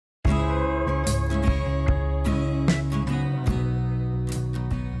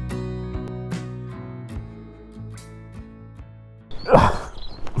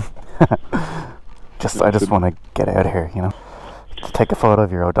I just want to get out of here, you know. Just take a photo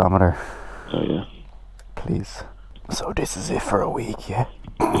of your odometer. Oh yeah. Please. So this is it for a week, yeah?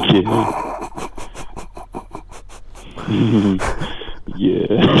 Yeah.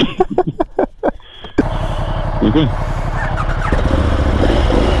 Yeah. Okay.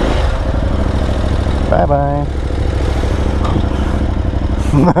 Bye bye.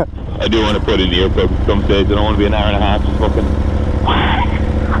 I do want to put in the earplugs at some stage. I don't want to be an hour and a half just fucking.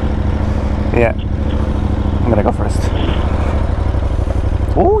 Yeah. I'm gonna go first.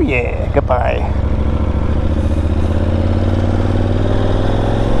 Oh yeah, goodbye.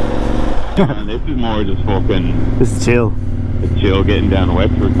 And this is more just fucking. This is chill. It's chill getting down the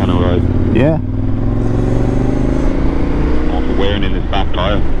Wexford kind of ride. Yeah. Also wearing in this back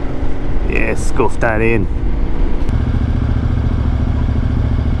tyre. Yeah, scuff that in.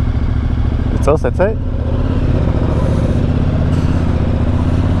 It's us, that's it.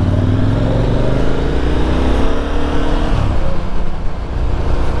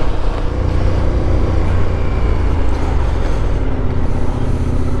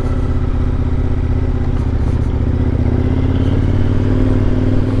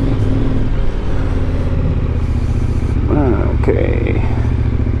 Okay.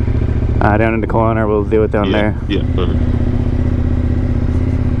 Down in the corner, we'll do it down there. Yeah, perfect.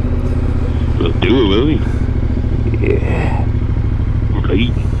 We'll do it, will we? Yeah. Okay.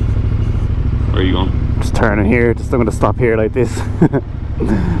 Where are you going? Just turning here, I'm gonna stop here like this.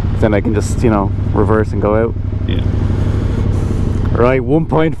 Then I can just, you know, reverse and go out. Yeah. Right,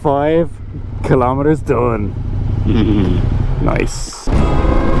 1.5 kilometers done. Nice.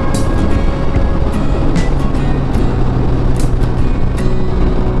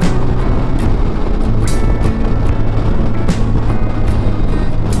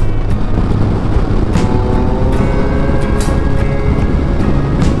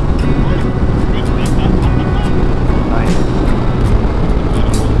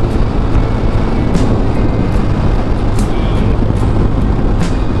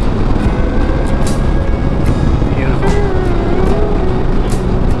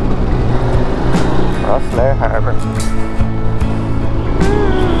 Rosslare Harbour.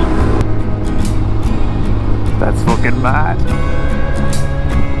 That's fucking mad.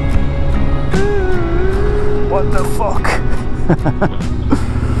 What the fuck?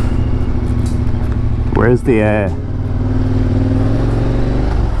 Where's the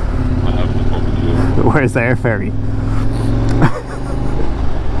where's the air ferry?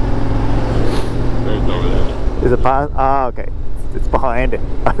 Is it past? Ah, okay. It's behind it.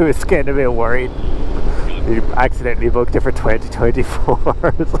 I was getting a bit worried. You accidentally booked it for 2024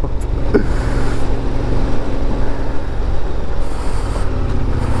 or something.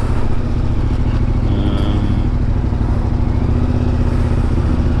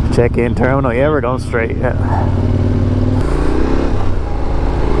 Check-in terminal. Yeah, we're going straight. Yeah.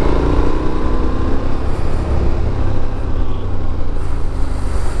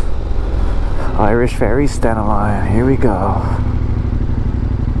 Irish Ferry, Stena Line. Here we go.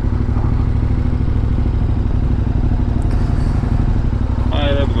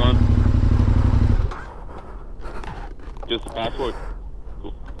 Hi, how's it going? Just the passport.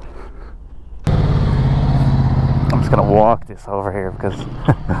 Cool. I'm just gonna walk this over here because.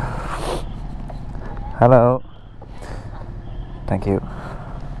 Hello. Thank you.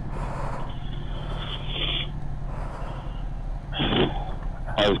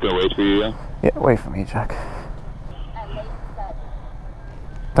 I was gonna wait for you, yeah? Yeah, wait for me, Jack.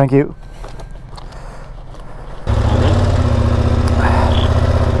 Thank you.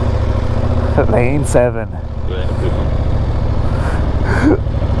 Lane 7.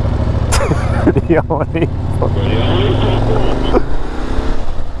 The only.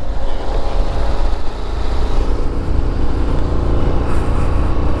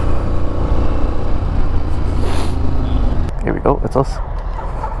 Here we go, it's us.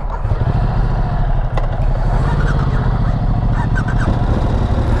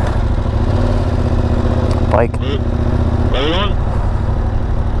 Bike. Where are you going?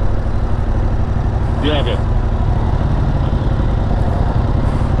 Yeah, okay.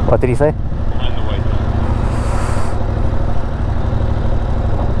 What did he say? Behind the white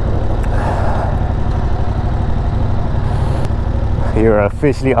line. You're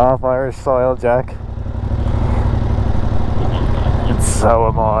officially off Irish soil, Jack. And so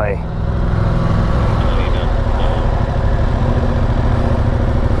am I.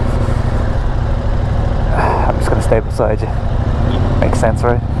 I'm just gonna stay beside you. Makes sense,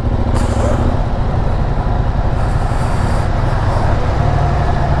 right?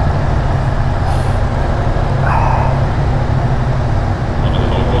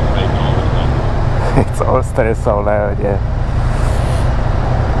 Oh, that is so loud, yeah.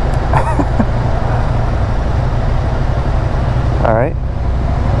 Alright.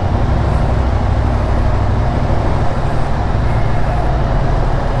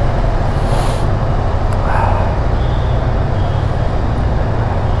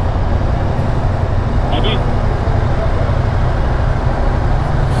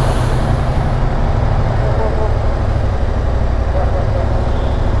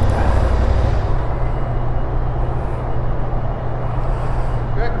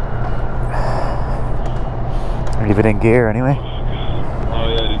 Leave it in gear anyway. Oh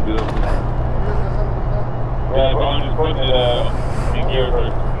yeah, I didn't do that. Yeah, but I'm just putting it in gear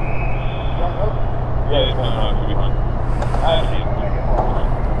first. Yeah, it's fine, it should be fine.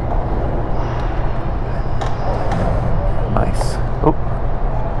 Nice. Oh,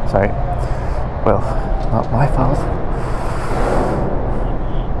 sorry. Well, not my fault.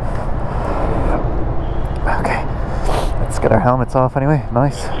 Okay, let's get our helmets off anyway.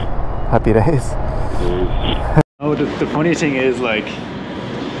 Nice. Happy days. Oh, the funny thing is, like,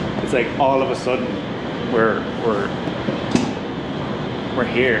 it's like all of a sudden we're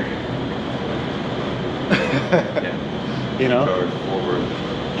here. Yeah. You know? Forward.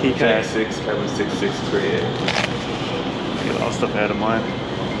 Key card 6, cabin 6638. Get all stuff out of mine.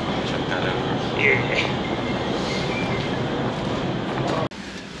 Check that out first. Yeah.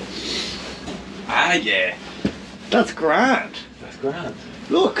 Ah, yeah. That's grand. That's grand.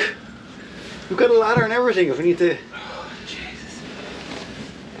 Look, we've got a ladder and everything if we need to. Oh, Jesus.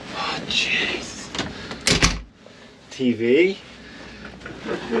 Oh, Jesus. TV.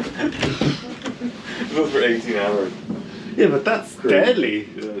 It was for 18 hours. Yeah, but that's deadly.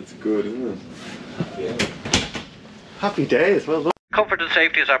 Yeah, it's good, isn't it? Yeah. Happy days, well done. Comfort and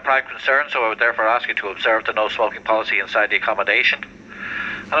safety is our prime concern, so I would therefore ask you to observe the no smoking policy inside the accommodation.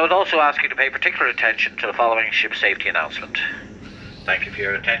 And I would also ask you to pay particular attention to the following ship safety announcement. Thank you for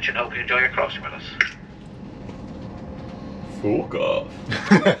your attention. Hope you enjoy your crossing with us. Fuck off.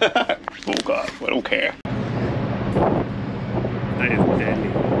 Fuck off, I don't care. That is deadly.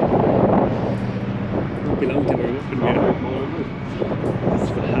 Don't belong to her, wouldn't it? This is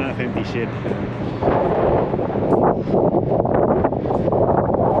a half empty ship.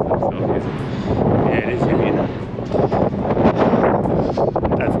 Yeah, it is heavy, isn't it?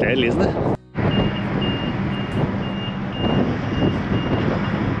 That's deadly, isn't it?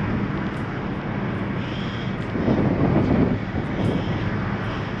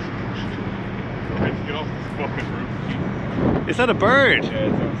 Is that a bird? Yeah,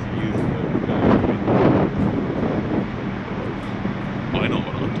 it's obviously using the... I know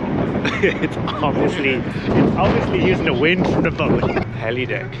what I'm talking about. it's obviously using the wind from the boat. Heli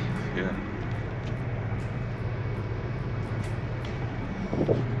deck. Yeah.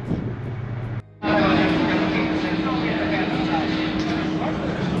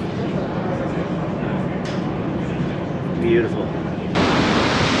 Beautiful.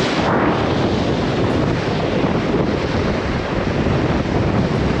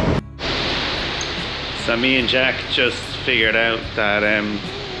 So me and Jack just figured out that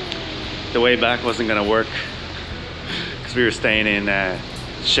the way back wasn't going to work because we were staying in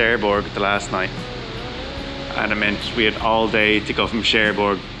Cherbourg the last night, and it meant we had all day to go from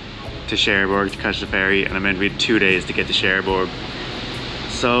Cherbourg to catch the ferry, and it meant we had 2 days to get to Cherbourg.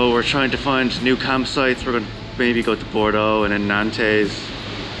 So we're trying to find new campsites. We're going to maybe go to Bordeaux and then Nantes.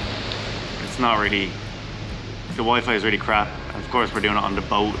 It's not really, the Wi-Fi is really crap. Of course we're doing it on the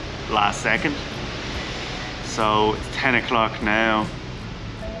boat last second. So it's 10 o'clock now.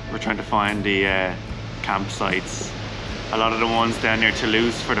 We're trying to find the campsites. A lot of the ones down near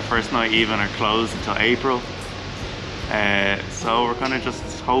Toulouse for the first night even are closed until April. So we're kind of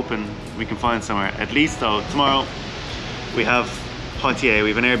just hoping we can find somewhere. At least though, tomorrow we have Poitiers.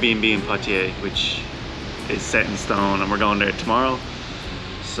 We have an Airbnb in Poitiers, which is set in stone, and we're going there tomorrow.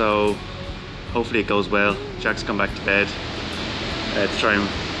 So hopefully it goes well. Jack's come back to bed to try and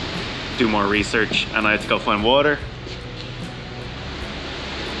do more research, and I had to go find water.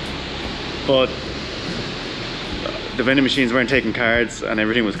 But the vending machines weren't taking cards and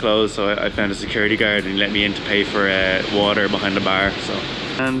everything was closed, so I found a security guard and he let me in to pay for water behind the bar. So,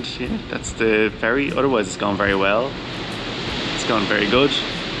 and yeah, that's the ferry. Otherwise it's gone very well. It's gone very good.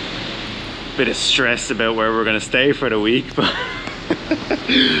 Bit of stress about where we're going to stay for the week, but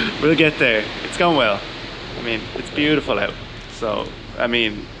we'll get there. It's gone well. I mean, it's beautiful out. So, I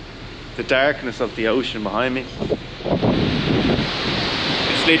mean, the darkness of the ocean behind me,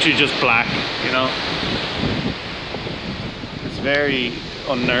 it's literally just black, you know. It's very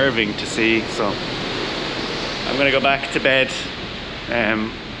unnerving to see. So I'm gonna go back to bed.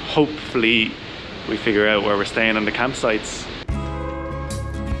 Hopefully we figure out where we're staying on the campsites.